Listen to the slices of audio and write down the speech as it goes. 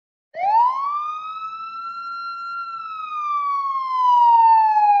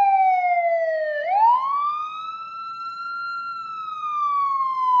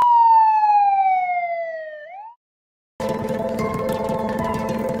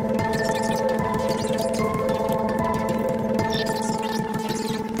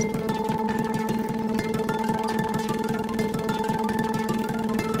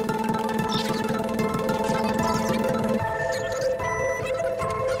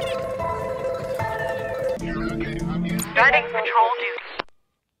Starting patrol duty.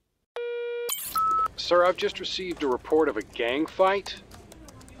 Sir, I've just received a report of a gang fight.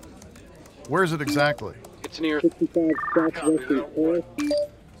 Where is it exactly? It's near 65 Southwestern Terrace.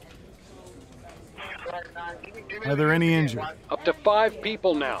 Are there any injured? up to 5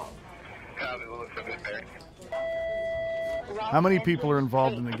 people now. How many people are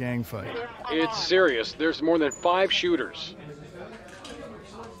involved in the gang fight? It's serious. There's more than 5 shooters.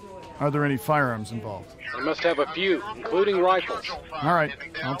 Are there any firearms involved? They must have a few, including rifles. All right,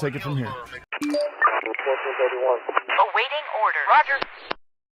 I'll take it from here. Awaiting orders. Roger.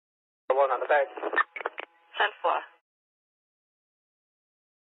 One on the back. 10th floor.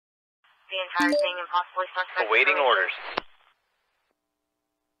 The entire thing and possibly suspect. Awaiting orders.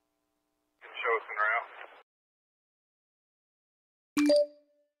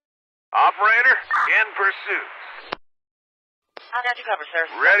 Operator, in pursuit. I got you covered, sir.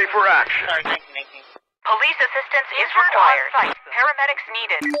 Ready for action. Sorry, 1918. Police assistance is required. Paramedics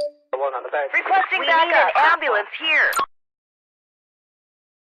needed. One on the back. Requesting backup. We need an ambulance here.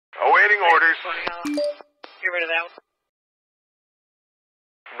 Awaiting orders. Get rid of that one.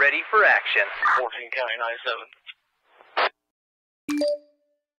 Ready for action. 14 County 97.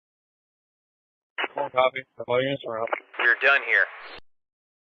 One copy. All units are up. We're done here.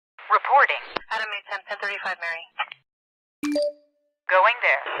 Reporting. Adam 810, 1035 Mary. Going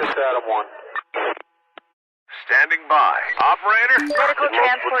there. 6 Adam 1. Standing by. Operator, Medical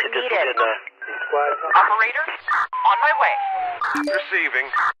transport needed. Operator, on my way.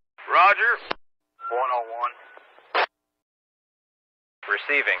 receiving. Roger. 101.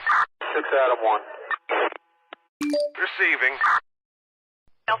 Receiving. 6 Adam 1. Receiving.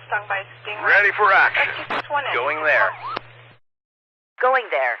 Stung by stingray. Ready for action. Going there. Going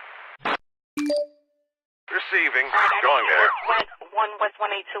there. Receiving. Going there. West 1 West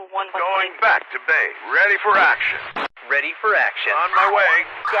 182 1 West Going back to base. Ready for action. Ready for action. On my way.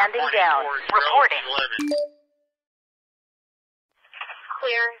 Standing down. Reporting.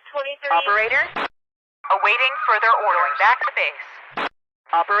 Clear 23. Operator. Awaiting further order. Going back to base.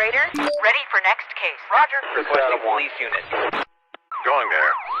 Operator. Ready for next case. Roger. Requesting police unit. Going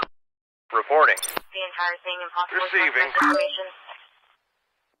there. Reporting. The entire thing impossible. Receiving. Information.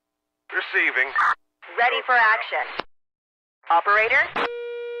 Receiving. Ready for action. Operator.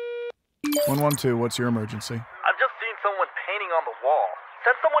 112, what's your emergency? I've just seen someone painting on the wall.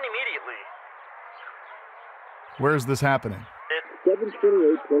 Send someone immediately. Where is this happening?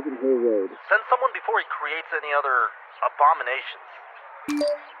 728 Pleasant Hill Road. Send someone before he creates any other abominations.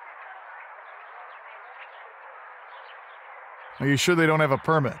 Are you sure they don't have a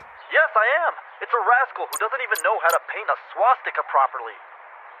permit? Yes, I am. It's a rascal who doesn't even know how to paint a swastika properly.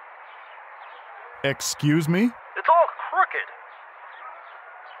 Excuse me? It's all crooked.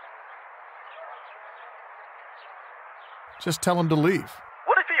 Just tell him to leave.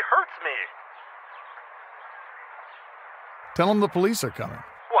 What if he hurts me? Tell him the police are coming.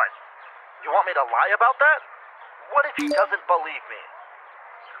 What? You want me to lie about that? What if he doesn't believe me?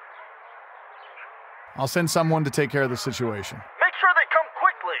 I'll send someone to take care of the situation. Make sure they come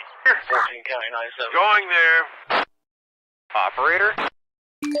quickly. 14 County 97. Going there. Operator.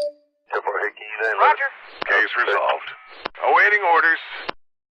 Roger. Case resolved. Awaiting orders.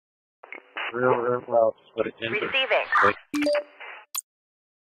 Receiving.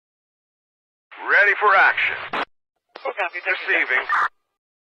 Ready for action. Receiving.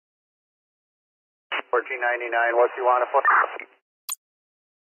 1499, what you want to put?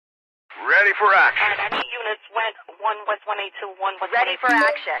 Ready for action. Units went 1 West 182 1 West. Ready for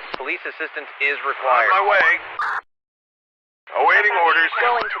action. Police assistance is On required. my way. Awaiting orders.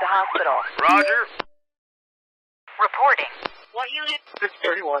 Going to the hospital. Roger. Reporting. What unit?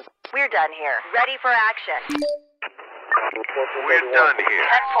 631. We're done here. Ready for action. We're done here.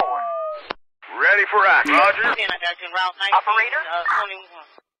 10-4. Ready for action. Roger. Operator.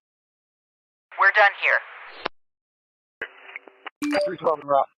 We're done here. 312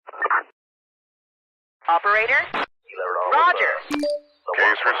 route. Operator. Roger.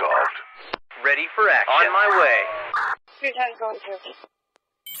 Case resolved. Ready for action. On my way.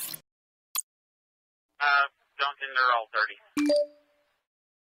 Duncan, they're all 30.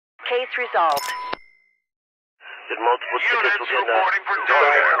 Case resolved. Did multiple Units reporting for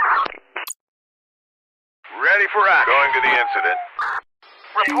doing. Ready for action. Going to the incident.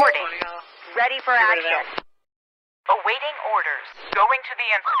 Reporting. Ready for action. Awaiting orders. Going to the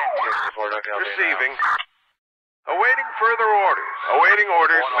incident. Receiving. Awaiting further orders. Awaiting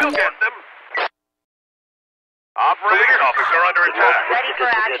orders. We'll get them. Operator. Officer under attack. Ready for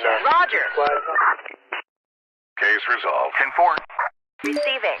action. Roger. Case resolved. 10-4.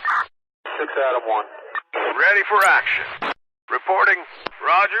 Receiving. 6 Adam 1. Ready for action. Reporting.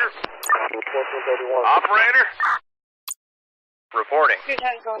 Roger. Operator. Reporting.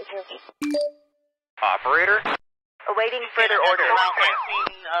 Operator. Awaiting further orders.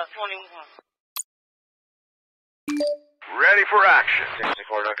 Ready for action.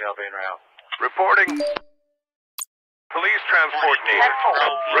 Reporting. Police transport needed.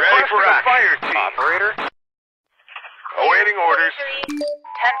 Ready for action. Fire team. Operator. Awaiting orders. 10-4.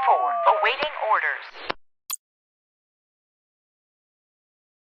 Awaiting orders.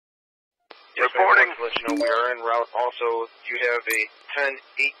 Reporting. Let you know we are en route. Also, you have a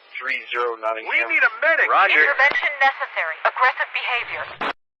 10830 Nottingham. We need a medic. Roger. Here. Intervention necessary. Aggressive behavior.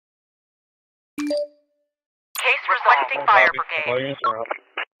 Case requesting fire brigade.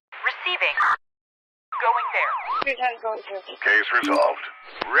 Receiving. Going there. Case resolved.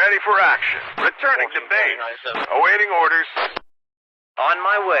 Ready for action. Returning to base. Awaiting orders. On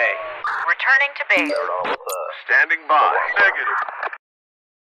my way. Returning to base. Standing by. Negative.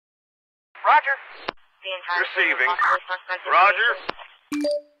 Roger. Receiving. Roger.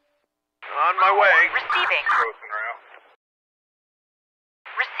 On my way. Receiving.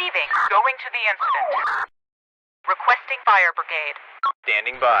 Receiving. Going to the incident. Requesting fire brigade.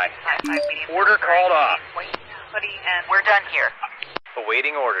 Standing by. Order called off. We're done here.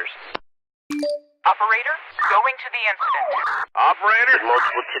 Awaiting orders. Operator, going to the incident. Operator.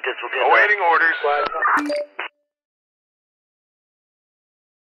 Multiple tickets will get Awaiting orders.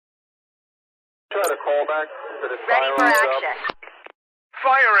 Try to call back. Ready for action.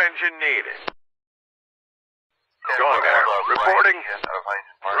 Fire engine needed. Going there. Reporting.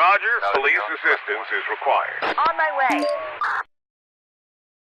 Roger. Police assistance is required. On my way.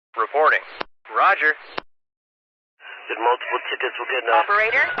 Reporting. Roger. Did multiple tickets will get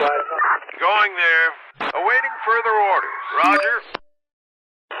Operator, Going there. Awaiting further orders. Roger.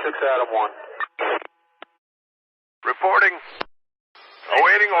 6 out of 1. Reporting.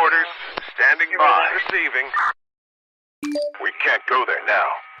 Awaiting orders. Standing by. Receiving. We can't go there now.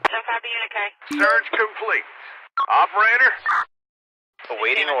 Surge complete. Operator.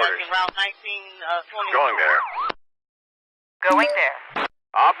 Awaiting orders. Going there. going there.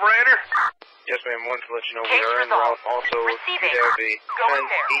 Operator. Yes, ma'am. Wanted to let you know we Case are en resolved. route. Also, Receiving. you have a Going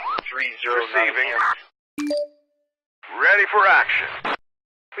there. 10830 Receiving. Nottingham. Ready for action.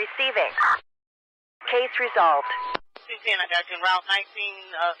 Receiving. Case resolved.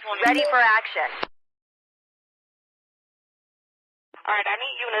 Ready for action. All right, I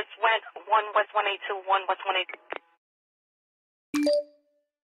need units went 1 West 182, 1 West 182.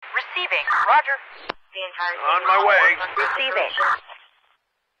 Receiving. Roger. The entire On my way. Receiving.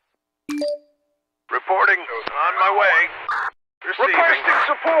 Reporting. On my way. Receiving. Requesting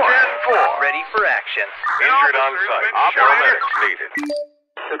support. 10-4. Ready for action. Injured on site. Paramedics needed.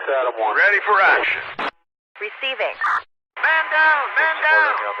 6 out of 1. Ready for action. Receiving. Man down. Man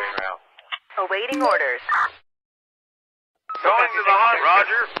down. Awaiting orders. Going to the hot.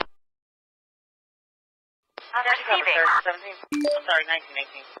 Roger. Receiving. 17. I'm sorry,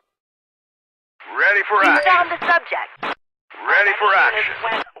 1918. Ready for We action. found the subject. Ready for action.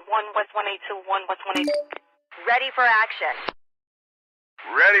 Went 1 West 182, 1 West 182. Ready for action.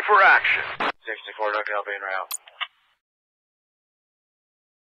 Ready for action. 64 Duncan, I'll be en route.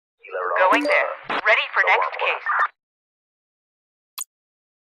 Going there. Ready for next case.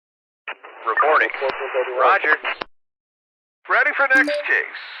 Reporting. Roger. Ready for next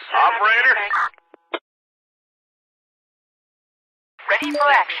case. Operator. Ready for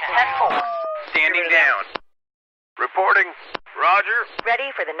action. 10-4. Standing down. Reporting. Roger.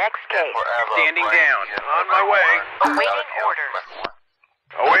 Ready for the next case. Standing down. On my way. Awaiting orders.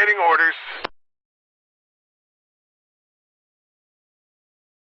 Awaiting orders.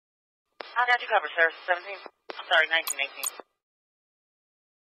 I got you covered, sir. 17. I'm sorry, 1918.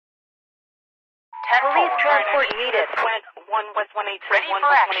 Police transport needed. Went 1 West 182, Ready 1 for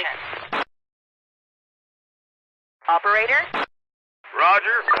West action. 182. Operator.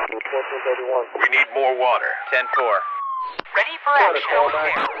 Roger. We need more water. 10-4. Ready for action. Going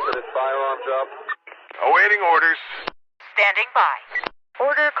there. Put his firearms up. Awaiting orders. Standing by.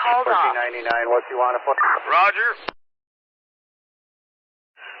 Order called off. 99, what you want to put? Roger.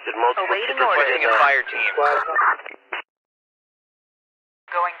 Did multiple Awaiting tickets orders. Requesting a fire team.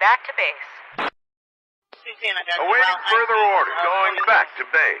 Going back to base. Awaiting further orders. Going back to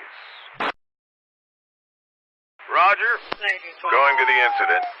base. Roger. Going to the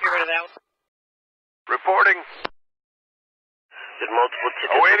incident. Get rid of that one. Reporting. Did multiple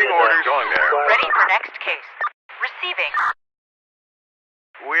tickets Awaiting orders. Going there. Ready for next case. Receiving.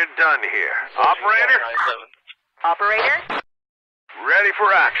 We're done here. Operator. Operator. Ready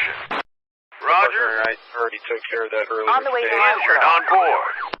for action. Roger. I already took care of that earlier On the way to today. Injured on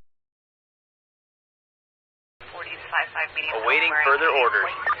board. 40-55 medium. Awaiting further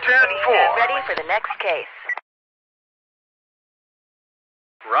orders. 10-4. Ready for the next case.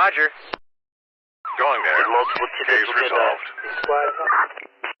 Roger. Going there. Case resolved.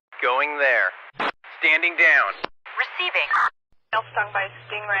 Going there. Standing down. Receiving. Male stung by a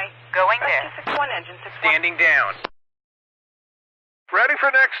stingray. Going there. Rescue 61, engine 61. Standing down. Ready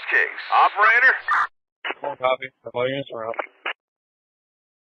for next case. Operator. Copy. All units are up.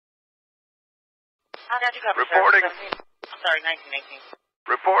 How did you cover, Reporting. sir? I'm sorry, 1918.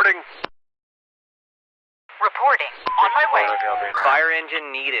 Reporting. Reporting. On my way. Fire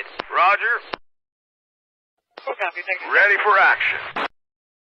engine needed. Roger. Full copy, thank you. Ready for action.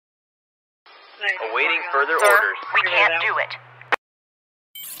 Awaiting further Sir, orders. we can't do it.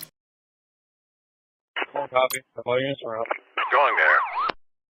 Copy. All units are up. Going there.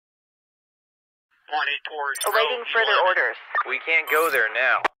 Awaiting further orders. We can't go there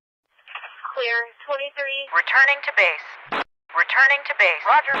now. Clear. 23. Returning to base. Returning to base.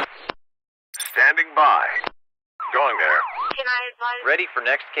 Roger. Standing by. Going there. Can I advise? Ready for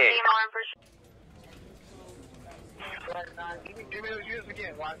next case. alarm for... Give me those units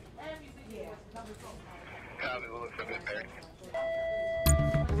again, Watch. Copy, we'll look for them there.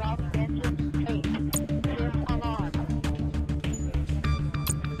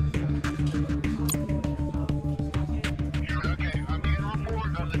 Okay, I'm getting a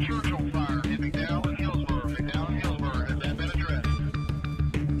report of the Churchill fire in McDowell and Hillsborough. McDowell and Hillsborough, has that been addressed?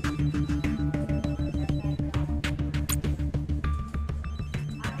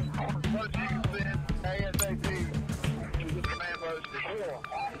 Once you can send ASAP to the command post before.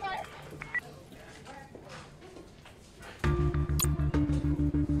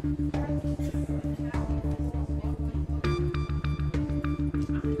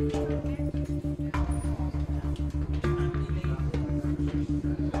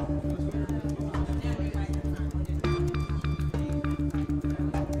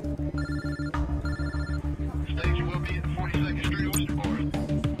 Station will be at 42nd Street,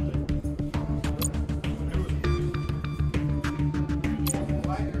 Oysterboro.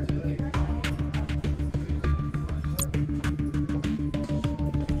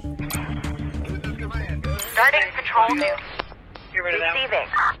 This is command. Starting patrol duty. You ready now? Receiving.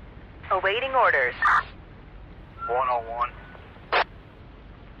 Awaiting orders. 101.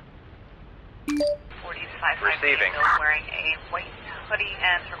 40-55 Receiving. medium, wearing a white hoodie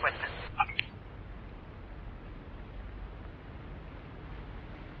and equipment.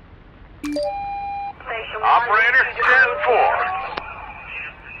 Station Operator. 10-4.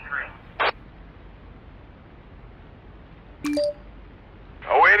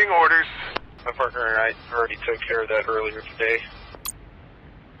 Awaiting orders. My partner and I already took care of that earlier today.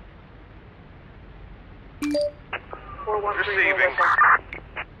 Receiving.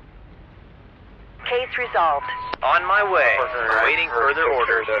 Case resolved. On my way. Partner, I Awaiting already further took care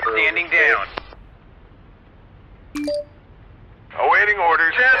orders. of that earlier Standing today. down. Awaiting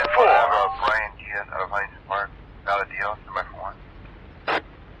orders. 10-4. Brian Gian of Heights Park. Not a deal. Semi-1.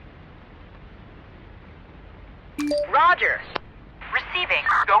 Roger. Receiving.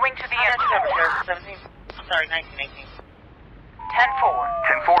 Going to the How did you cover, engine. sir? 17. I'm sorry, 1918. 10-4.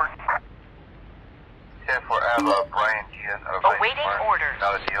 10-4. I have Brian Gian of Heights Awaiting Park. orders.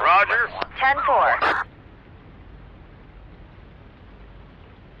 Not a deal. Roger. 10-4.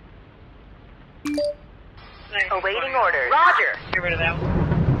 Awaiting orders. Roger. You ready now?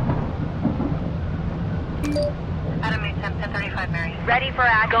 Adam 1035 Mary. Ready for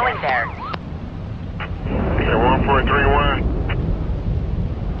action. Going there. Okay, 1.31.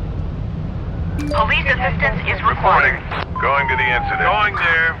 Police assistance is Reporting. required. Going to the incident. Going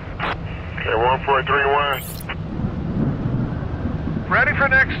there. Okay, 1.31. Ready for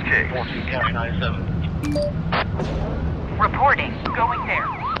next case. County 97. Reporting. Going there.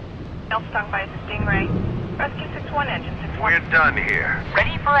 Male stung by a stingray. Rescue 61, engine 61. We're done here.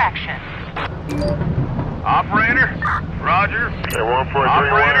 Ready for action. Operator. Roger. Okay, 1.31.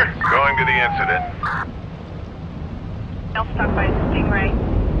 Operator. Going to the incident. Male stung by a stingray.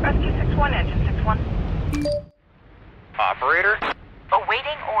 Rescue 61, engine 61. Operator.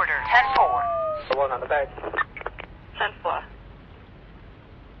 Awaiting order. 10-4. The one on the back. 10-4.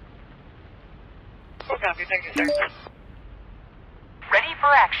 Full copy, thank you, sir. Ready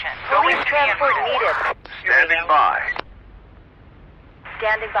for action. Police transport needed. Standing by.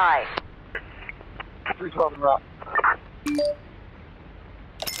 Standing by. 312 en route. 10-4.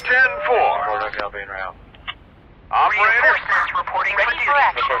 Now being route. Operator. Reinforcements reporting ready for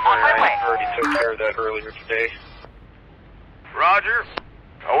action. On my way. I already took care of that earlier today. Roger.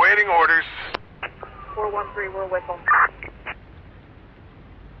 Awaiting orders. 413, we're with them.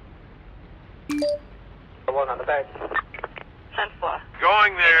 One on the back. 10-4.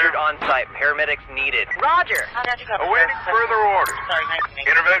 Going there. Injured on site. Paramedics needed. Roger. Awaiting further orders. Sorry, 19.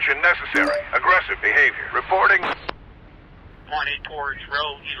 Intervention necessary. Aggressive behavior. Reporting. Pointed towards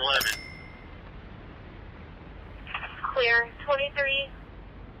road 11. Clear. 23.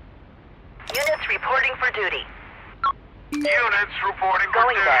 Units reporting for duty. Units reporting for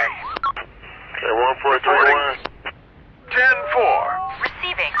Going duty. there. Okay, 1431. 10-4.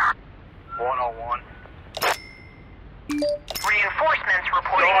 Receiving. 101. Reinforcements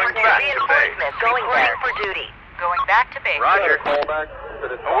reporting Going for duty. back to Reinforcements going there for duty. Going back to base. Roger.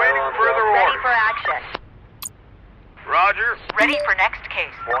 Awaiting further Ready orders. for action. Roger. Ready for next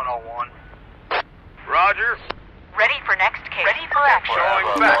case. 101. Roger. Ready for next case. Ready for action.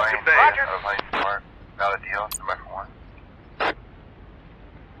 Going back to base. Roger. Got a deal.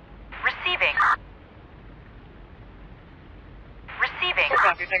 Receiving. Receiving.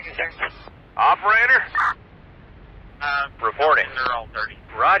 Operator. Reporting. They're all 30.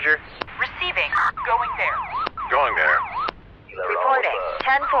 Roger. Receiving. Going there. Going there. Reporting.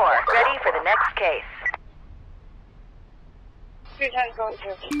 10-4. Ready for the next case.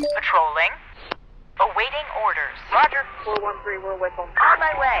 Patrolling. Awaiting orders. Roger. 413, we're with them. On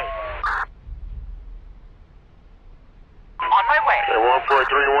my way. On my way.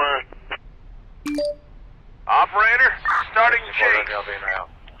 1431. Operator. Starting chase.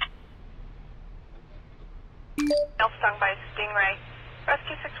 Male stung by Stingray.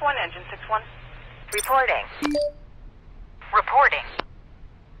 Rescue 61, engine 61. Reporting. Reporting.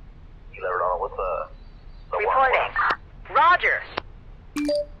 Reporting. Roger.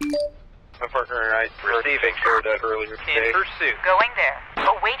 Receiving. In pursuit. Going there.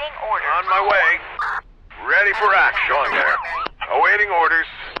 Awaiting orders. On my way. Ready for action. Going there. Awaiting orders.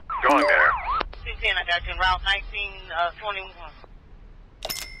 Going there. C10, I got you in route 1921.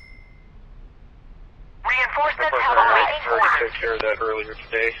 Reinforcements have awaiting orders. care of that earlier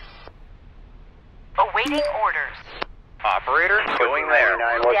today. Awaiting orders. Operator. Going there.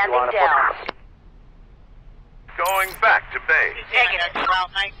 Standing down. Going back to base. Negative.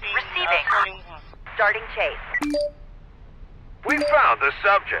 Route 19. Receiving. 21. Starting chase. We found the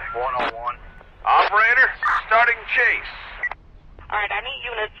subject. 101. Operator. Starting chase. Alright, I need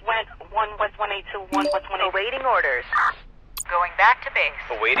units went 1 West 182, 1 West 182. Awaiting orders. Going back to base.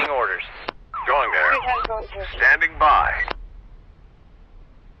 Awaiting orders. Going there. Standing by.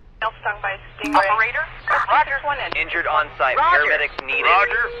 Male stung by Stingray. Operator. Rescue Roger. 61, engine Injured on site. Roger. Paramedics needed.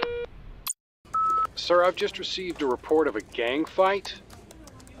 Roger. Sir, I've just received a report of a gang fight.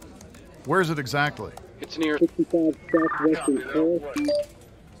 Where is it exactly? It's near 65 Southwestern Paris.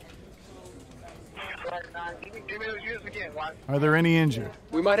 Give me those units again. Are there any injured?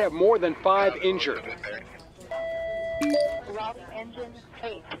 We might have more than 5 injured.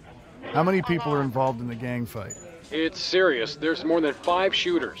 How many people are involved in the gang fight? It's serious. There's more than 5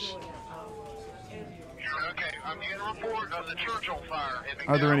 shooters. Okay, I'm getting a report of the Churchill fire.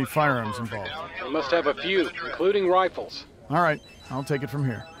 Are there any firearms involved? We must have a few, including rifles. All right, I'll take it from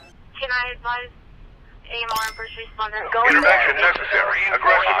here. Can I advise AMR and first responder? Going Intervention there. necessary.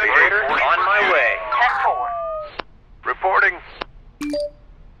 Aggressive Operator. behavior. On my way. 10-4. Reporting.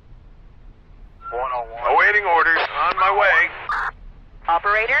 101. Awaiting orders. On my way.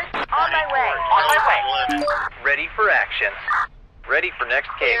 Operator. On my way. On my way. Ready for action. Ready for next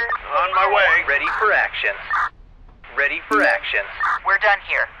case. On my way. Ready for action. Ready for action. We're done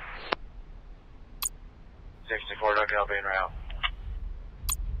here. 64, I'll be en route.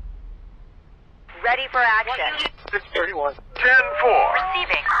 Ready for action. 631. 10-4.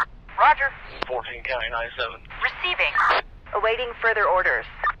 Receiving. Roger. 14 County 97. Receiving. Awaiting further orders.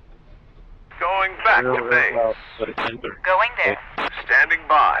 Going back to base. Going there. Standing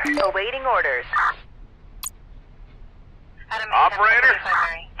by. Awaiting orders. Operator.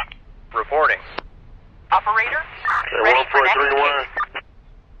 Reporting. Operator. Ready for next case.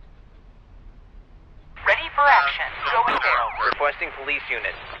 Ready for action. Going there. Requesting police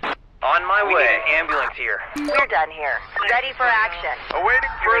unit. On my way. Ambulance here. We're done here. Ready for action. Awaiting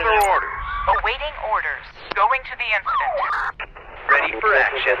further orders. Awaiting orders. Going to the incident. Ready for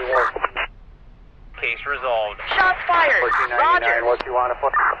action. Case resolved. Shots fired. Roger. What you want to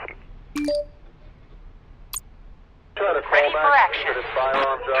put? Ready for action. 10-4.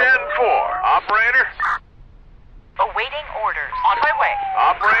 Operator. Awaiting orders. On my way.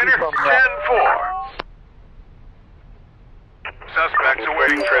 Operator. 10-4. Suspects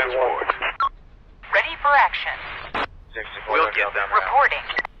awaiting transport. Ready for action. We'll get them. Reporting.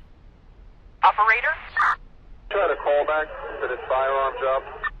 Operator. Try to call back to this firearm job.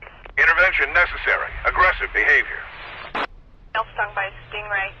 Intervention necessary. Aggressive behavior. Male stung by a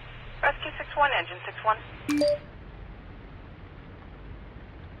stingray. Rescue 6-1, engine 6-1.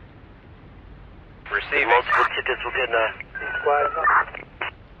 Receiving. Multiple tickets will get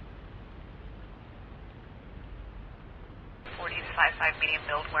Forty 55 medium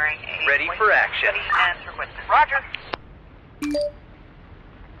build wearing a Ready white for action. hoodie and for equipment. Roger.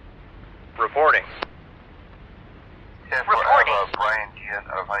 Reporting. Reporting.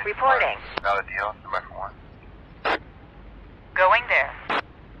 Reporting. Not a deal. Going there.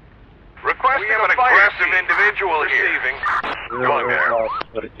 Requesting we have an aggressive individual receiving. Going there.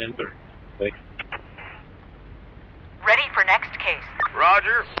 Ready for next case.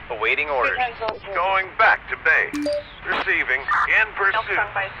 Roger. Awaiting orders. Going back to base. Receiving. In Male pursuit.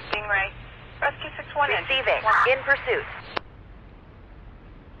 stung by a stingray. Rescue 6-1, engine Receiving. 6-1. In pursuit.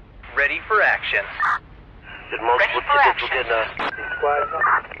 Ready for action. multiple for tickets will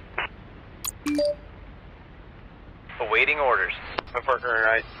get Awaiting orders. My partner and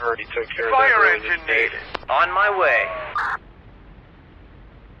I already took care of that. Fire earlier engine today. needed. On my way.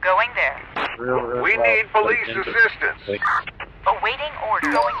 Going there. We need police assistance. Awaiting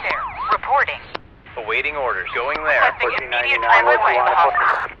orders. Going there. Reporting. Awaiting orders. Going there. Requesting immediate time away at the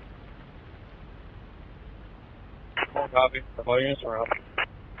hospital.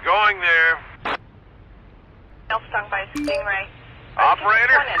 Going there. Male stung by a stingray.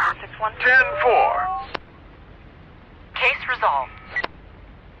 Operator. Rescue 6-1, engine 6-1. 10-4. Case resolved.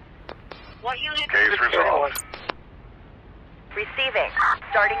 What unit? Case resolved. Receiving.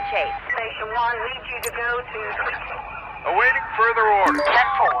 Starting chase. Station 1 needs you to go to... Awaiting further orders.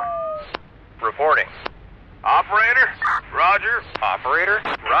 10-4. Reporting. Operator. Roger. Operator.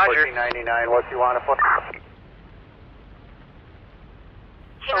 Roger. 1499, what you want to put?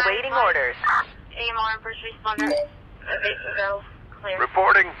 Awaiting orders. AMR and first responder. Base go. Clear.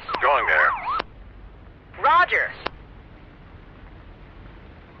 Reporting. Going there. Roger.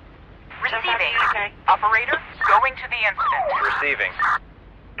 Receiving. Okay. Operator, going to the incident. Receiving.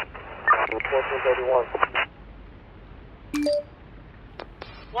 1431.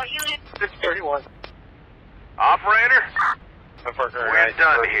 What unit? 631. Operator. My partner We're and I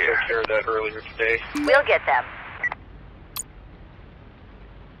done already here. took care of that earlier today. We'll get them.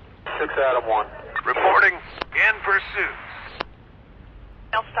 6 out of 1. Reporting. In pursuit.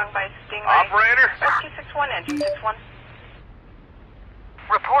 Male stung by a stingray. Operator. Rescue 6-1, engine 6-1.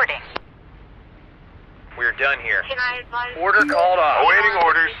 Reporting. We're done here. Can I advise? Order called off. Awaiting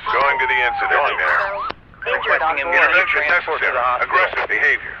orders. Going to the incident. Going there. Injured on Requesting board. immediate Intervention transport to the necessary. hospital. Aggressive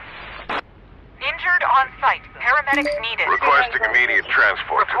behavior. Injured on site. Paramedics needed. Requesting immediate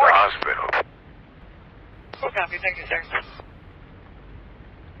transport to the Reporting. hospital. Full copy, thank you, sir.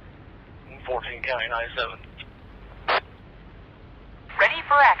 14 County 97. Ready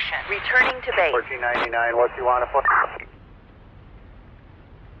for action. Returning to base. 1499, what you want to put?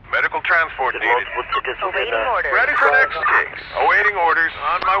 Medical transport needed. multiple tickets will get Awaiting orders. Ready for next case. Awaiting orders.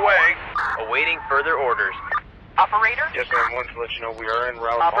 On my way. Awaiting further orders. Operator, Yes, ma'am. Wanted to let you know we are en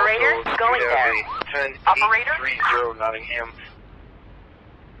route. Operator, also, going we there. have a 10 Operator? 830 Nottingham.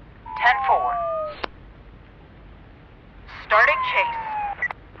 10-4. Starting chase.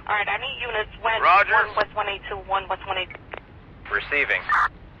 Alright, I need units west. Roger. 1 West 182, 1 West 182. Receiving.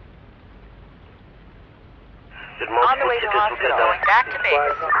 On the way to hospital. Going back to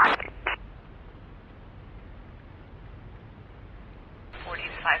base.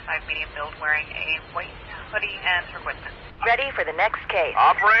 40-55 medium build wearing a white hoodie and for equipment. Ready for the next case.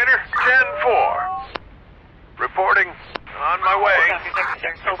 Operator. 10-4. Reporting. On my Full way. copy, thank you,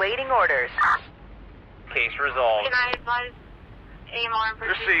 sir. Awaiting orders. Case resolved. Can I advise AMR and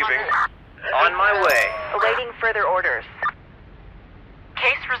first Receiving. responder? On my way. Awaiting further orders.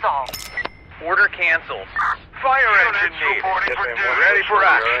 Case resolved. Order canceled. Fire engine needed. Yes, ma'am. Ready for We are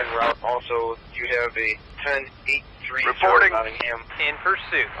action. en route. Also, you have a 10 830 Reporting. Nottingham. In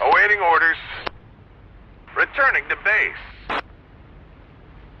pursuit. Awaiting orders. Returning to base.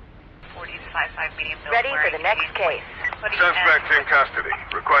 40-55 medium build Ready for wearing the next a case. hoodie Suspects and in custody.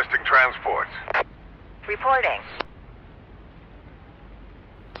 Requesting transport. Reporting.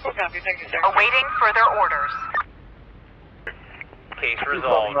 Full copy, thank you, sir. Awaiting further orders. Case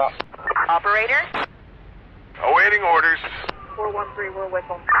resolved. Operator, Awaiting orders. 413, we're with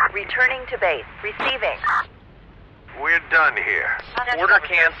them. returning to base. Receiving. We're done here. Order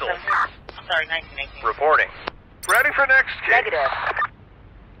canceled. Sorry, 1918. Reporting. Ready for next case. Negative.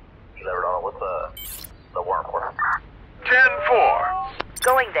 What's the warrant for? 10-4.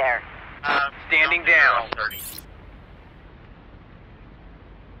 Going there. Standing down.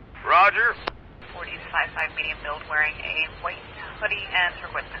 Roger. 40 5'5" medium build wearing a white hoodie and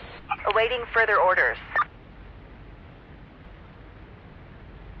equipment. Awaiting further orders.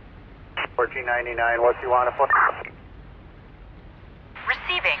 1499, what do you want to put?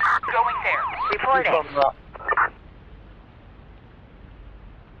 Receiving. Going there. Reporting.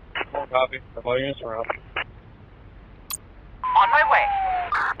 Copy. All units are up. On my way.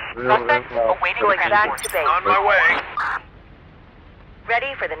 Suspect awaiting Going back transport. to base. On my way.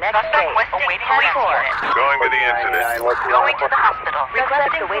 Ready for the next Suspect phase. Awaiting transport. Going to the incident. Going to the hospital.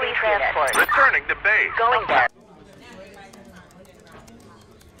 Requesting awaiting transport. Returning to base. Going there.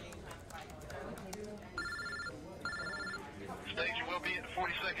 Station will be at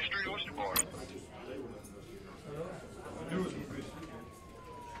 42nd Street, Oyster Bar.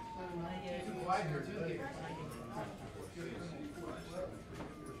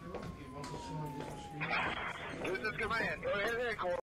 This is command. Go ahead,